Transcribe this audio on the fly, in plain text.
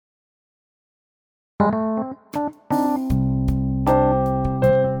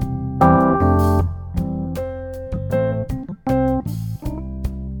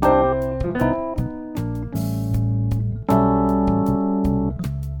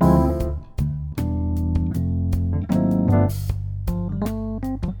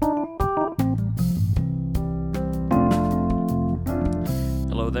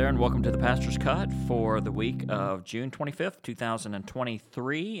Pastor's Cut for the week of June 25th,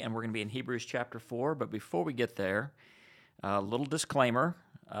 2023, and we're going to be in Hebrews chapter 4. But before we get there, a little disclaimer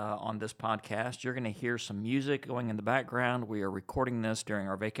on this podcast. You're going to hear some music going in the background. We are recording this during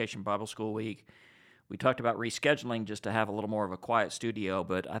our Vacation Bible School week. We talked about rescheduling just to have a little more of a quiet studio,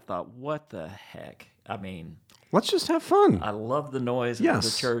 but I thought, what the heck? I mean, let's just have fun. I love the noise of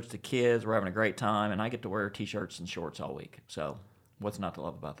the church, the kids. We're having a great time, and I get to wear T-shirts and shorts all week, so what's not to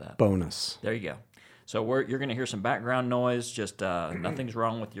love about that? Bonus. There you go. So you're going to hear some background noise. Just nothing's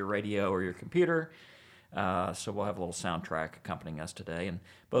wrong with your radio or your computer. So we'll have a little soundtrack accompanying us today. And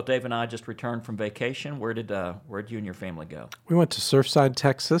both Dave and I just returned from vacation. Where'd you and your family go? We went to Surfside,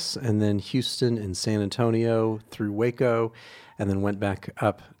 Texas, and then Houston and San Antonio through Waco, and then went back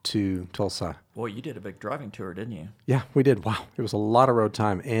up to Tulsa. Boy, you did a big driving tour, didn't you? Yeah, we did. Wow. It was a lot of road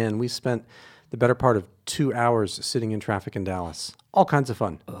time, and we spent the better part of 2 hours sitting in traffic in Dallas. All kinds of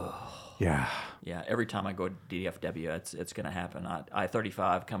fun. Ugh. Yeah. Yeah, every time I go to DFW, it's going to happen.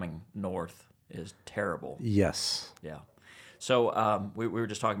 I-35 coming north is terrible. Yes. Yeah. So we were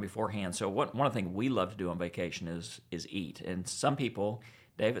just talking beforehand. So one of the things we love to do on vacation is eat. And some people,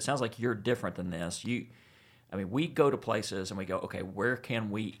 Dave, it sounds like you're different than this. We go to places and we go, okay, where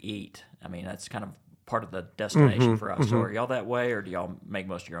can we eat? I mean, that's kind of part of the destination for us. Mm-hmm. So are y'all that way, or do y'all make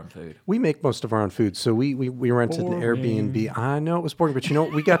most of your own food? We make most of our own food. So we rented an Airbnb. I know it was boring, but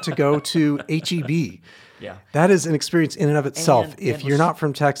we got to go to H-E-B. Yeah. That is an experience in and of itself. If you're not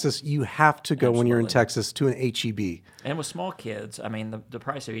from Texas, you have to go when you're in Texas to an H-E-B. And with small kids, I mean, the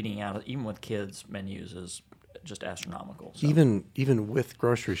price of eating out, even with kids' menus, is just astronomical. So. Even with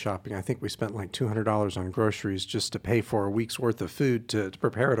grocery shopping, I think we spent like $200 on groceries just to pay for a week's worth of food to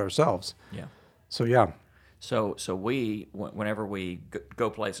prepare it ourselves. Yeah. So, yeah. So we, whenever we go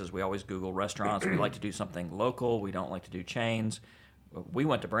places, we always Google restaurants. We like to do something local. We don't like to do chains. We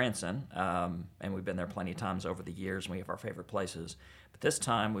went to Branson, and we've been there plenty of times over the years, and we have our favorite places. But this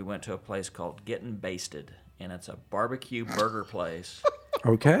time we went to a place called Gettin' Basted, and it's a barbecue burger place.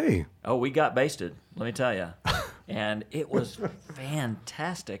 Okay. Oh, we got basted, let me tell you. And it was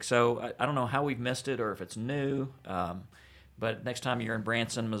fantastic. So I don't know how we've missed it or if it's new. But next time you're in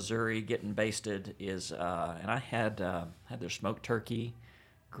Branson, Missouri, Gettin' Basted is, and I had their smoked turkey,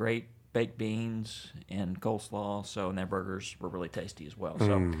 great baked beans, and coleslaw. And their burgers were really tasty as well.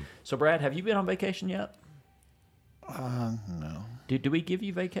 So Brad, have you been on vacation yet? No. Do we give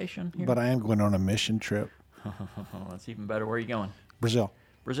you vacation here? But I am going on a mission trip. That's even better. Where are you going? Brazil.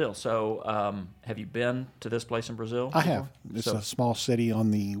 So have you been to this place in Brazil before? I have. It's a small city on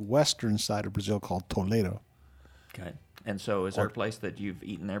the western side of Brazil called Toledo. Okay. And so is there a place that you've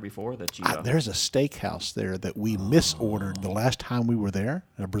eaten there before that you... There's a steakhouse there that we misordered the last time we were there,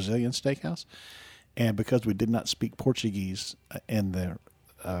 a Brazilian steakhouse. And because we did not speak Portuguese, and the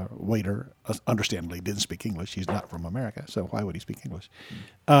waiter, understandably, didn't speak English. He's not from America, so why would he speak English?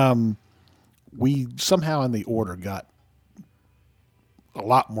 We somehow in the order got a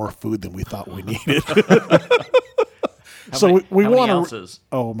lot more food than we thought we needed. How many ounces?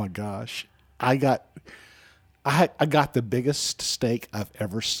 Oh, my gosh. I got the biggest steak I've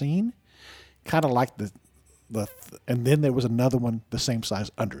ever seen, kind of like and then there was another one the same size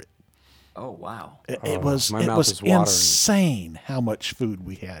under it. Oh wow! It was insane how much food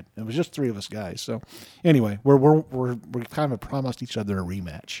we had. It was just three of us guys. So anyway, we're kind of promised each other a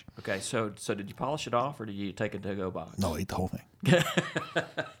rematch. Okay, so did you polish it off or did you take a to-go box? No, I ate the whole thing.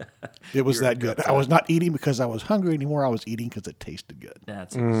 It was that good. I was not eating because I was hungry anymore. I was eating because it tasted good.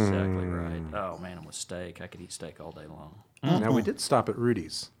 That's exactly right. Oh man, and with steak, I could eat steak all day long. Now we did stop at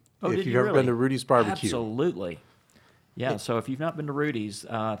Rudy's. Oh, if you've ever been to Rudy's Barbecue, absolutely. Yeah, so if you've not been to Rudy's,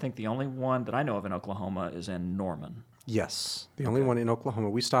 I think the only one that I know of in Oklahoma is in Norman. Yes, the only one in Oklahoma.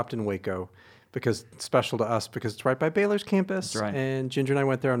 We stopped in Waco because it's special to us because it's right by Baylor's campus. That's right. And Ginger and I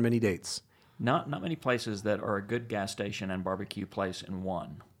went there on many dates. Not many places that are a good gas station and barbecue place in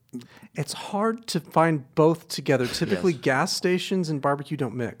one. It's hard to find both together. Typically, Yes. gas stations and barbecue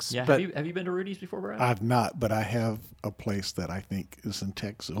don't mix. Yeah, but have you been to Rudy's before, Brad? I've not, but I have a place that I think is in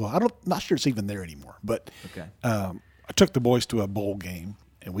Texas. Well, not sure it's even there anymore. But okay. I took the boys to a bowl game,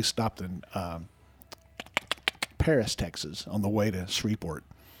 and we stopped in Paris, Texas, on the way to Shreveport,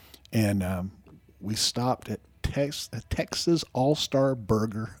 and we stopped at Texas All-Star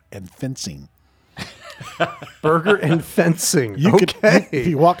Burger and Fencing. Burger and fencing. You okay. could, if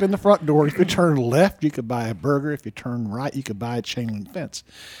you walked in the front door, if you turn left, you could buy a burger. If you turn right, you could buy a chain link fence.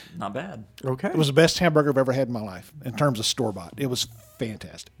 Not bad. Okay. It was the best hamburger I've ever had in my life in terms of store-bought. It was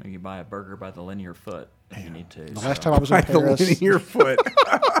fantastic. You can buy a burger by the linear foot if you need to. The last time I was in By the Paris, linear foot.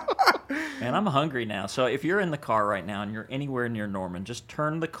 Man, I'm hungry now. So if you're in the car right now and you're anywhere near Norman, just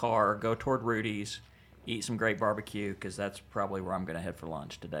turn the car, go toward Rudy's, eat some great barbecue, because that's probably where I'm going to head for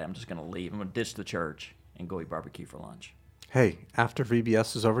lunch today. I'm just going to leave. I'm going to ditch the church and go eat barbecue for lunch. Hey, after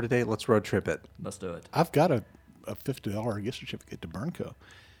VBS is over today, let's road trip it. Let's do it. I've got a $50 gift certificate to Burnco.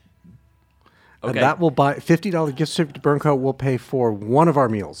 And Okay. that will buy $50 gift certificate to Burnco will pay for one of our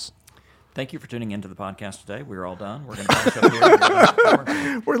meals. Thank you for tuning into the podcast today. We're all done. We're going to finish up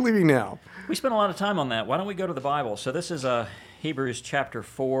here. We're leaving now. We spent a lot of time on that. Why don't we go to the Bible? So this is Hebrews chapter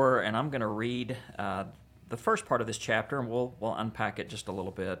 4, and I'm going to read the first part of this chapter, and we'll unpack it just a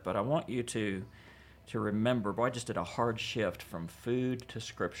little bit. But I want you to remember, boy, I just did a hard shift from food to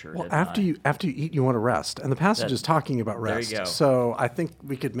Scripture. Well, didn't after I? you eat, you want to rest. And the passage is talking about there you rest. go. So I think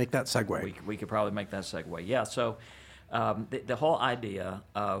we could make that segue. We could probably make that segue. Yeah, so the whole idea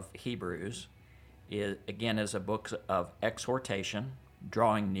of Hebrews is a book of exhortation,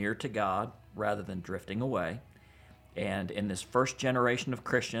 drawing near to God rather than drifting away. And in this first generation of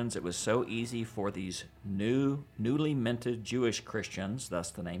Christians, it was so easy for these newly minted Jewish Christians,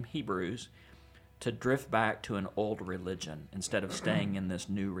 thus the name Hebrews, to drift back to an old religion instead of staying in this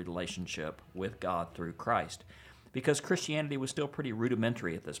new relationship with God through Christ. Because Christianity was still pretty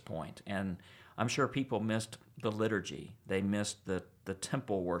rudimentary at this point, and I'm sure people missed the liturgy. They missed the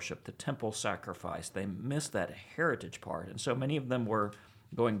temple worship, the temple sacrifice. They missed that heritage part. And so many of them were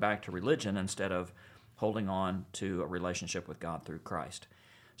going back to religion instead of holding on to a relationship with God through Christ.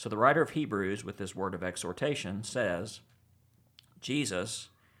 So the writer of Hebrews, with this word of exhortation, says, Jesus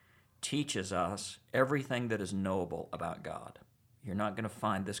teaches us everything that is knowable about God. You're not going to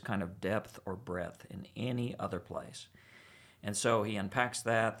find this kind of depth or breadth in any other place. And so he unpacks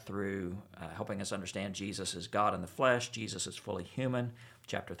that through helping us understand Jesus is God in the flesh. Jesus is fully human.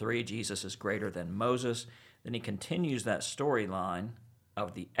 Chapter 3, Jesus is greater than Moses. Then he continues that storyline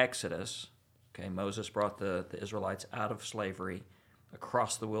of the Exodus. Okay, Moses brought the Israelites out of slavery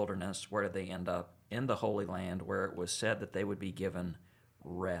across the wilderness. Where did they end up? In the Holy Land, where it was said that they would be given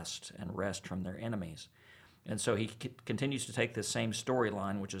rest and rest from their enemies. And so he continues to take this same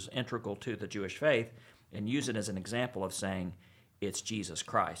storyline, which is integral to the Jewish faith, and use it as an example of saying it's Jesus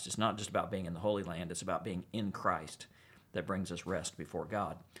Christ. It's not just about being in the Holy Land, it's about being in Christ that brings us rest before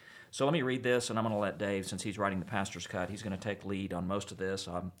God. So let me read this, and I'm going to let Dave, since he's writing the pastor's cut, he's going to take lead on most of this.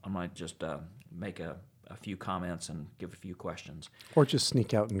 I might just make a few comments and give a few questions. Or just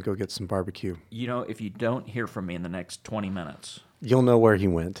sneak out and go get some barbecue. You know, if you don't hear from me in the next 20 minutes, You'll know where he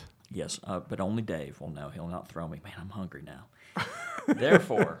went. yes, but only Dave will know. He'll not throw me. Man, I'm hungry now.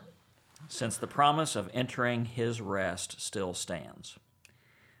 Therefore, since the promise of entering his rest still stands,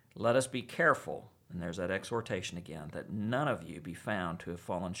 let us be careful, and there's that exhortation again, that none of you be found to have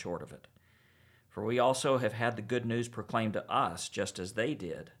fallen short of it. For we also have had the good news proclaimed to us, just as they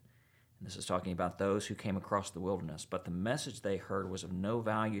did. And this is talking about those who came across the wilderness. But the message they heard was of no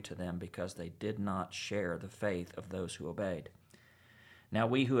value to them because they did not share the faith of those who obeyed. Now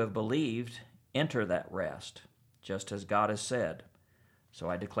we who have believed enter that rest, just as God has said. So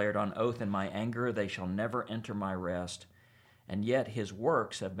I declared on oath in my anger, they shall never enter my rest, and yet his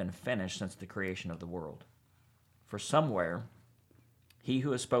works have been finished since the creation of the world. For somewhere, he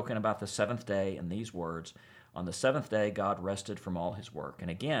who has spoken about the seventh day in these words, on the seventh day God rested from all his work. And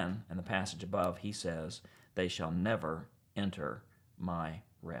again, in the passage above, he says, they shall never enter my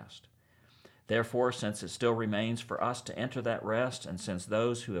rest. Therefore, since it still remains for us to enter that rest, and since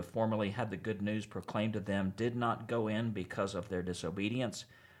those who have formerly had the good news proclaimed to them did not go in because of their disobedience,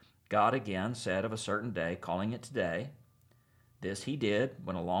 God again said of a certain day, calling it today, this he did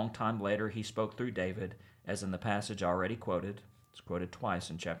when a long time later he spoke through David, as in the passage already quoted. It's quoted twice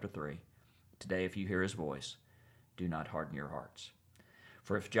in chapter 3. Today, if you hear his voice, do not harden your hearts.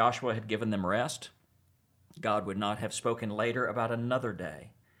 For if Joshua had given them rest, God would not have spoken later about another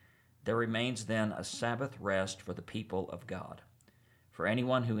day. There remains then a Sabbath rest for the people of God. For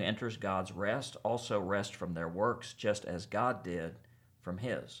anyone who enters God's rest also rests from their works, just as God did from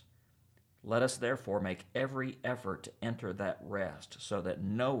his. Let us therefore make every effort to enter that rest, so that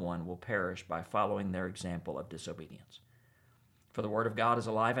no one will perish by following their example of disobedience. For the word of God is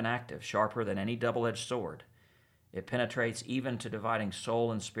alive and active, sharper than any double-edged sword. It penetrates even to dividing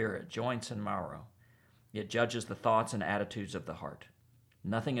soul and spirit, joints and marrow. It judges the thoughts and attitudes of the heart.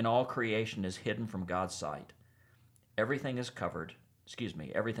 Nothing in all creation is hidden from God's sight. Everything is covered,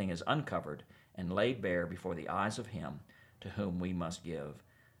 everything is uncovered and laid bare before the eyes of him to whom we must give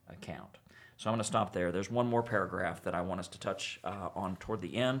account. So I'm going to stop there. There's one more paragraph that I want us to touch on toward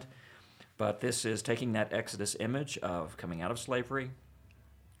the end, but this is taking that Exodus image of coming out of slavery,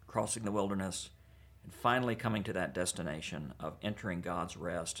 crossing the wilderness, and finally coming to that destination of entering God's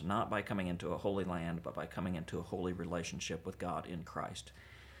rest, not by coming into a holy land, but by coming into a holy relationship with God in Christ.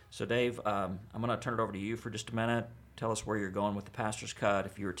 So Dave, I'm going to turn it over to you for just a minute. Tell us where you're going with the pastor's cut.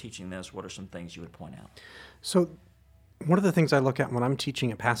 If you were teaching this, what are some things you would point out? So one of the things I look at when I'm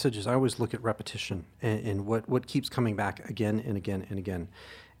teaching a passage is I always look at repetition and what keeps coming back again and again and again.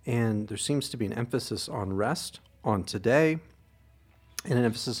 And there seems to be an emphasis on rest, on today, and an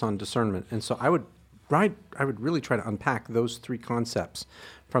emphasis on discernment. And so I would really try to unpack those three concepts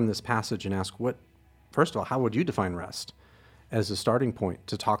from this passage and ask, first of all, how would you define rest as a starting point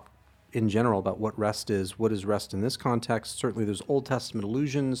to talk in general about what rest is? What is rest in this context? Certainly there's Old Testament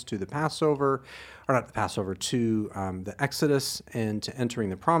allusions to the Passover, or not the Passover, to the Exodus and to entering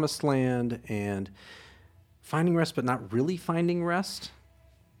the Promised Land and finding rest, but not really finding rest.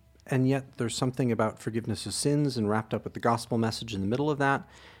 And yet there's something about forgiveness of sins and wrapped up with the gospel message in the middle of that.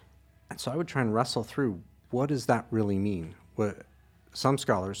 And so I would try and wrestle through, what does that really mean? Some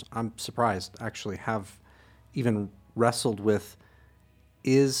scholars, I'm surprised, actually have even wrestled with,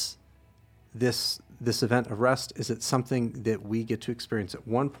 is this event of rest, is it something that we get to experience at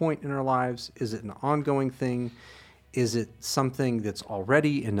one point in our lives? Is it an ongoing thing? Is it something that's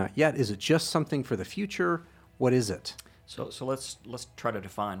already and not yet? Is it just something for the future? What is it? So let's try to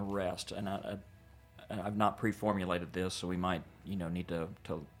define rest. And I've not pre-formulated this, so we might need to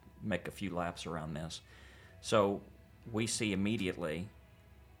make a few laps around this. So we see immediately,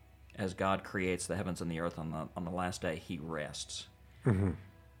 as God creates the heavens and the earth on the last day, he rests. Mm-hmm.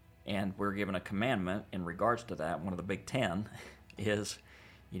 And we're given a commandment in regards to that. One of the big 10 is,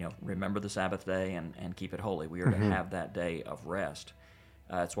 remember the Sabbath day and keep it holy. We are to have that day of rest.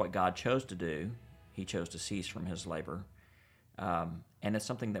 It's what God chose to do. He chose to cease from his labor. And it's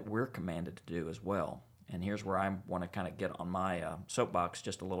something that we're commanded to do as well. And here's where I want to kind of get on my soapbox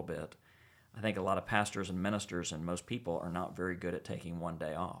just a little bit. I think a lot of pastors and ministers and most people are not very good at taking one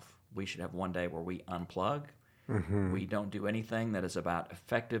day off. We should have one day where we unplug. Mm-hmm. We don't do anything that is about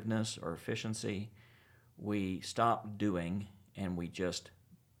effectiveness or efficiency. We stop doing and we just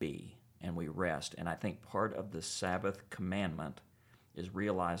be and we rest. And I think part of the Sabbath commandment is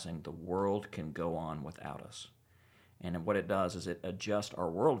realizing the world can go on without us. And what it does is it adjusts our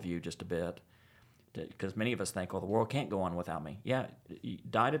worldview just a bit, because many of us think, well, the world can't go on without me. Yeah, you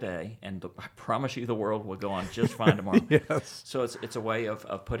die today, and I promise you the world will go on just fine tomorrow. Yes. So it's a way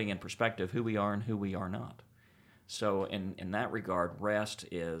of putting in perspective who we are and who we are not. So in that regard, rest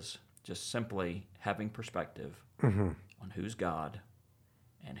is just simply having perspective on who's God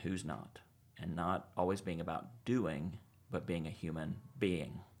and who's not, and not always being about doing, but being a human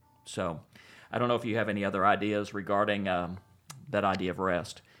being. So I don't know if you have any other ideas regarding that idea of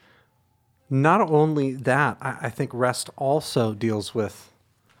rest. Not only that, I think rest also deals with,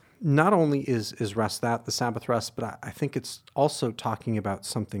 not only is rest that, the Sabbath rest, but I think it's also talking about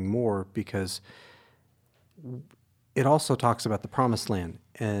something more, because it also talks about the Promised Land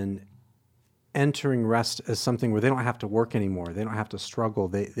and entering rest as something where they don't have to work anymore. They don't have to struggle.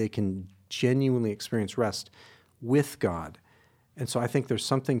 They can genuinely experience rest with God. And so I think there's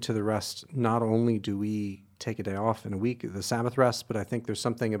something to the rest. Not only do we take a day off in a week, the Sabbath rest, but I think there's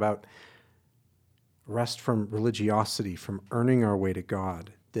something about rest from religiosity, from earning our way to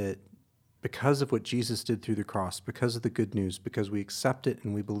God, that because of what Jesus did through the cross, because of the good news, because we accept it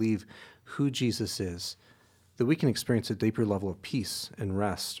and we believe who Jesus is, that we can experience a deeper level of peace and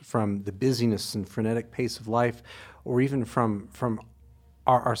rest from the busyness and frenetic pace of life, or even from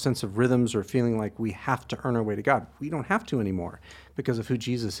our sense of rhythms or feeling like we have to earn our way to God. We don't have to anymore because of who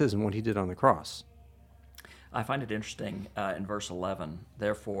Jesus is and what he did on the cross. I find it interesting in verse 11,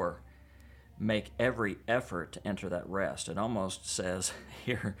 therefore, make every effort to enter that rest. It almost says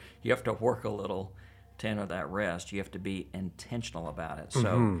here, you have to work a little to enter that rest. You have to be intentional about it.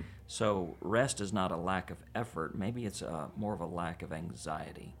 So rest is not a lack of effort. Maybe it's more of a lack of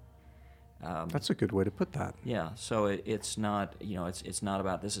anxiety. That's a good way to put that. Yeah. So it's not, it's not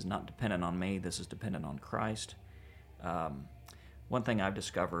about, this is not dependent on me. This is dependent on Christ. One thing I've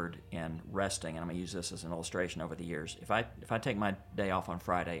discovered in resting, and I'm going to use this as an illustration over the years, if I take my day off on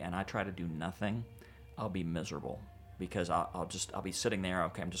Friday and I try to do nothing, I'll be miserable, because I'll be sitting there,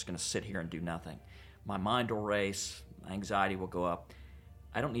 okay, I'm just going to sit here and do nothing. My mind will race, anxiety will go up.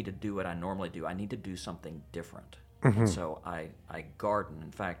 I don't need to do what I normally do. I need to do something different. And so I garden.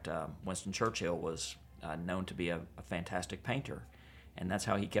 In fact, Winston Churchill was known to be a fantastic painter. And that's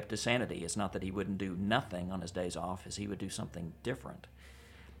how he kept his sanity. It's not that he wouldn't do nothing on his days off, as he would do something different.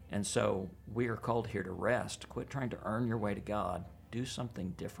 And so we are called here to rest. Quit trying to earn your way to God. Do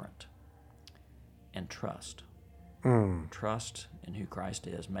something different. And trust. Trust in who Christ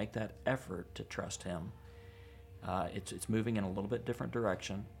is. Make that effort to trust him. It's moving in a little bit different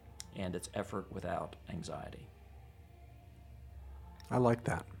direction, and it's effort without anxiety. I like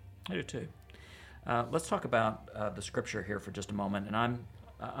that. I do too. Let's talk about the scripture here for just a moment, and I'm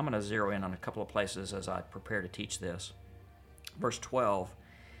going to zero in on a couple of places as I prepare to teach this. Verse 12,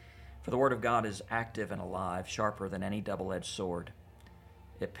 "For the word of God is active and alive, sharper than any double-edged sword.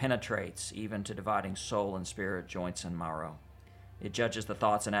 It penetrates even to dividing soul and spirit, joints and marrow. It judges the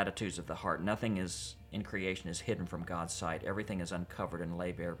thoughts and attitudes of the heart. Nothing in creation is hidden from God's sight. Everything is uncovered and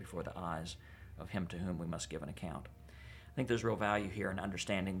laid bare before the eyes of him to whom we must give an account." I think there's real value here in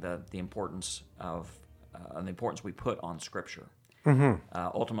understanding the importance of the importance we put on Scripture.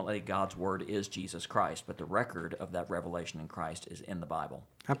 Ultimately, God's Word is Jesus Christ, but the record of that revelation in Christ is in the Bible.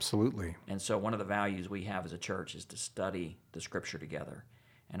 Absolutely. And so one of the values we have as a church is to study the Scripture together.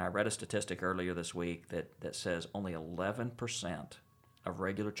 And I read a statistic earlier this week that says only 11% of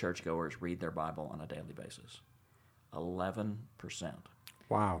regular churchgoers read their Bible on a daily basis. 11%.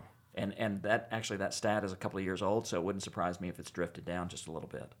 Wow. And that stat is a couple of years old, so it wouldn't surprise me if it's drifted down just a little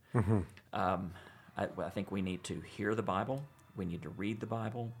bit. I think we need to hear the Bible. We need to read the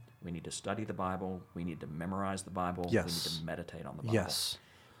Bible. We need to study the Bible. We need to memorize the Bible. Yes. We need to meditate on the Bible. Yes.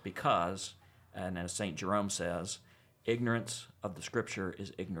 Because, and as St. Jerome says, ignorance of the Scripture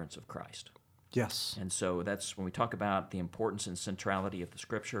is ignorance of Christ. Yes. And so that's when we talk about the importance and centrality of the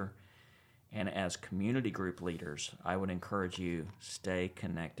Scripture. And as community group leaders, I would encourage you, stay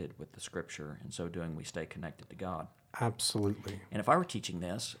connected with the Scripture. In so doing, we stay connected to God. Absolutely. And if I were teaching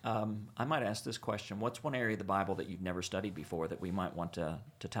this, I might ask this question: what's one area of the Bible that you've never studied before that we might want to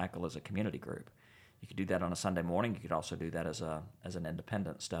tackle as a community group? You could do that on a Sunday morning. You could also do that as an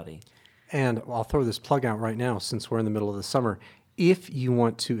independent study. And I'll throw this plug out right now, since we're in the middle of the summer. If you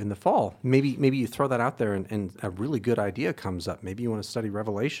want to, in the fall, maybe you throw that out there and a really good idea comes up. Maybe you want to study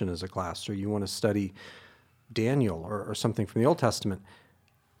Revelation as a class, or you want to study Daniel or something from the Old Testament.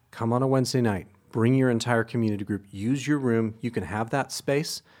 Come on a Wednesday night. Bring your entire community group. Use your room. You can have that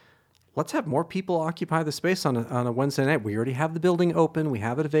space. Let's have more people occupy the space on a Wednesday night. We already have the building open. We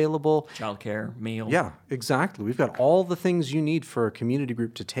have it available. Childcare, meal. Yeah, exactly. We've got all the things you need for a community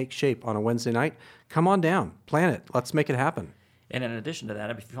group to take shape on a Wednesday night. Come on down. Plan it. Let's make it happen. And in addition to that,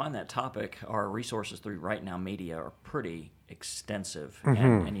 if you find that topic, our resources through Right Now Media are pretty extensive.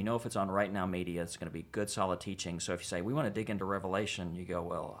 And you know, if it's on Right Now Media, it's going to be good, solid teaching. So if you say, we want to dig into Revelation, you go,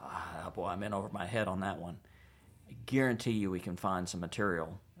 well, boy, I'm in over my head on that one. I guarantee you we can find some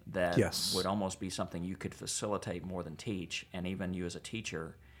material that would almost be something you could facilitate more than teach. And even you as a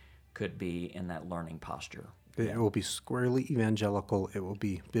teacher could be in that learning posture. It will be squarely evangelical. It will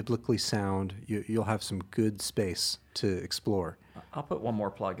be biblically sound. You'll have some good space to explore. I'll put one more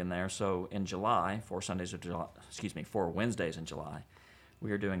plug in there. So in July, 4 Wednesdays in July,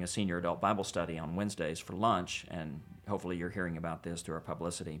 we are doing a senior adult Bible study on Wednesdays for lunch, and hopefully you're hearing about this through our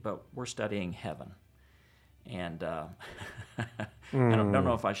publicity. But we're studying heaven, and I don't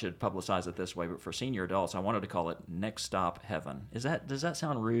know if I should publicize it this way, but for senior adults, I wanted to call it Next Stop Heaven. Does that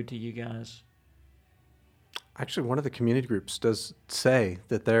sound rude to you guys? Actually, one of the community groups does say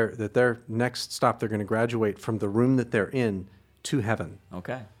that their next stop, they're going to graduate from the room that they're in to heaven.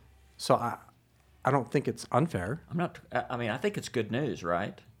 Okay. So I don't think it's unfair. I think it's good news,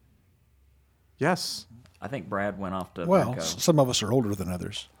 right? Yes. I think Brad went off to Well, Benko. some of us are older than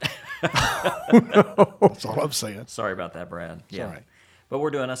others. That's all I'm saying. Sorry about that, Brad. It's all right. But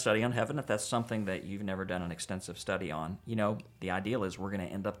we're doing a study on heaven. If that's something that you've never done an extensive study on, the ideal is we're going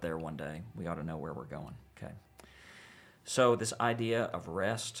to end up there one day. We ought to know where we're going. Okay. So this idea of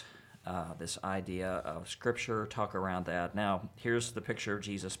rest, this idea of Scripture, talk around that. Now, here's the picture of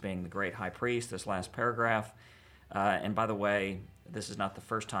Jesus being the great high priest, this last paragraph. And by the way, this is not the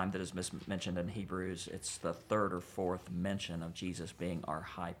first time that is mentioned in Hebrews. It's the third or fourth mention of Jesus being our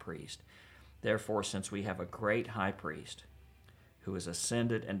high priest. Therefore, since we have a great high priest who has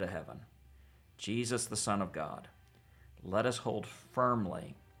ascended into heaven, Jesus, the Son of God, let us hold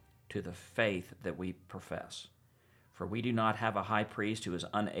firmly to the faith that we profess. For we do not have a high priest who is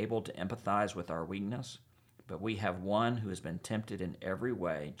unable to empathize with our weakness, but we have one who has been tempted in every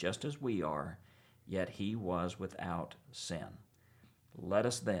way, just as we are, yet he was without sin. Let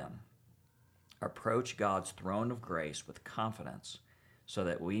us then approach God's throne of grace with confidence, so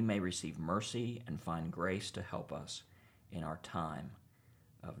that we may receive mercy and find grace to help us in our time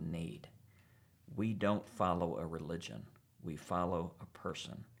of need. We don't follow a religion. we follow a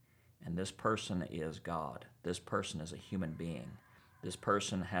person. And this person is God. This person is a human being. This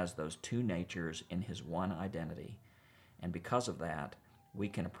person has those two natures in his one identity. And because of that, we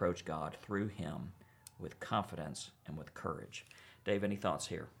can approach God through him with confidence and with courage. Dave, any thoughts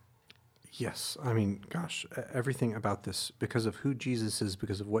here? Yes. I mean, gosh, everything about this, because of who Jesus is,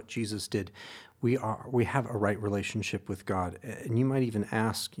 because of what Jesus did, we have a right relationship with God. And you might even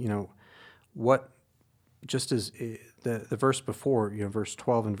ask, what, just as the verse before, verse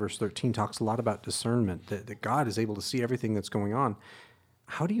 12 and verse 13 talks a lot about discernment, that God is able to see everything that's going on.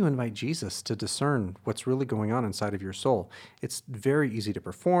 How do you invite Jesus to discern what's really going on inside of your soul? It's very easy to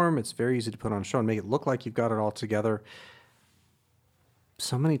perform. It's very easy to put on a show and make it look like you've got it all together.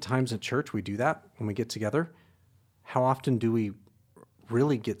 So many times at church we do that when we get together. How often do we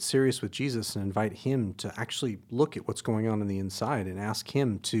really get serious with Jesus and invite him to actually look at what's going on the inside and ask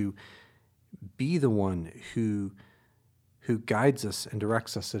him to be the one who guides us and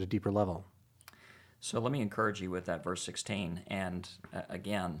directs us at a deeper level? So let me encourage you with that verse 16. And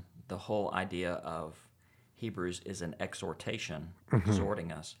again, the whole idea of Hebrews is an exhortation,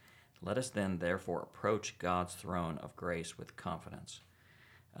 exhorting us. Let us then therefore approach God's throne of grace with confidence.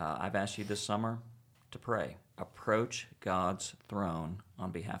 I've asked you this summer to pray. Approach God's throne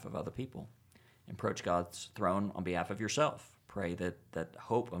on behalf of other people. Approach God's throne on behalf of yourself. Pray that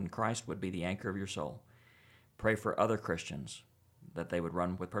hope in Christ would be the anchor of your soul. Pray for other Christians, that they would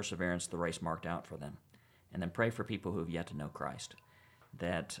run with perseverance the race marked out for them. And then pray for people who have yet to know Christ,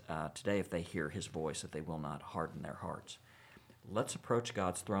 that today if they hear his voice, that they will not harden their hearts. Let's approach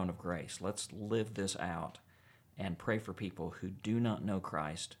God's throne of grace. Let's live this out and pray for people who do not know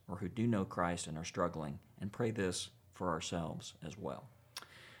Christ or who do know Christ and are struggling, and pray this for ourselves as well.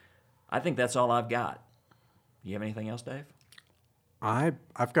 I think that's all I've got. You have anything else, Dave?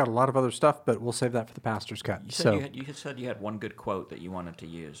 I've got a lot of other stuff, but we'll save that for the pastor's cut. You said you had one good quote that you wanted to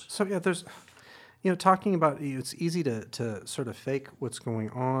use. So yeah, there's, talking about, it's easy to sort of fake what's going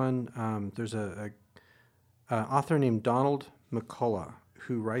on. There's a author named Donald McCullough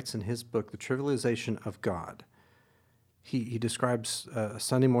who writes in his book, The Trivialization of God. He describes a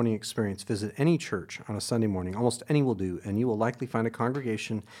Sunday morning experience. Visit any church on a Sunday morning, almost any will do, and you will likely find a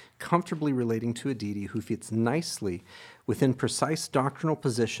congregation comfortably relating to a deity who fits nicely within precise doctrinal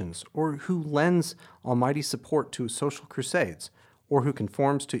positions, or who lends almighty support to social crusades, or who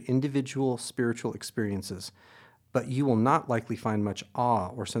conforms to individual spiritual experiences. But you will not likely find much awe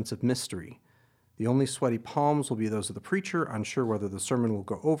or sense of mystery. The only sweaty palms will be those of the preacher, unsure whether the sermon will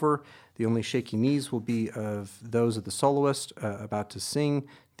go over. The only shaky knees will be of those of the soloist about to sing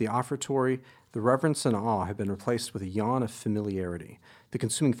the offertory. The reverence and awe have been replaced with a yawn of familiarity. The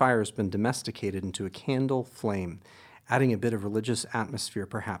consuming fire has been domesticated into a candle flame, adding a bit of religious atmosphere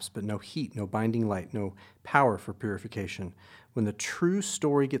perhaps, but no heat, no binding light, no power for purification. When the true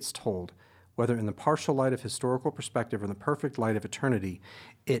story gets told, whether in the partial light of historical perspective or in the perfect light of eternity,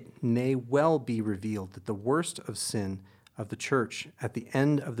 it may well be revealed that the worst of sin of the church at the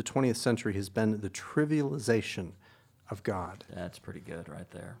end of the 20th century has been the trivialization of God. That's pretty good right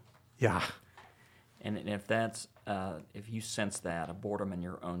there. Yeah. And if you sense that, a boredom in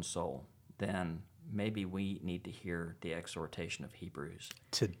your own soul, then maybe we need to hear the exhortation of Hebrews.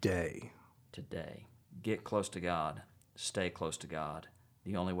 Today. Get close to God. Stay close to God.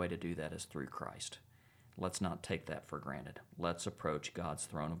 The only way to do that is through Christ. Let's not take that for granted. Let's approach God's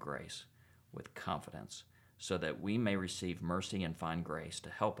throne of grace with confidence so that we may receive mercy and find grace to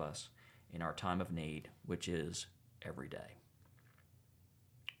help us in our time of need, which is every day.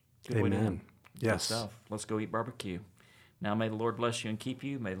 Good. Amen. Yes. Good stuff. Let's go eat barbecue. Now may the Lord bless you and keep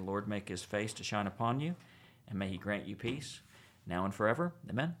you. May the Lord make his face to shine upon you, and may he grant you peace now and forever.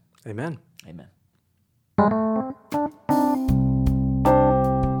 Amen. Amen. Amen.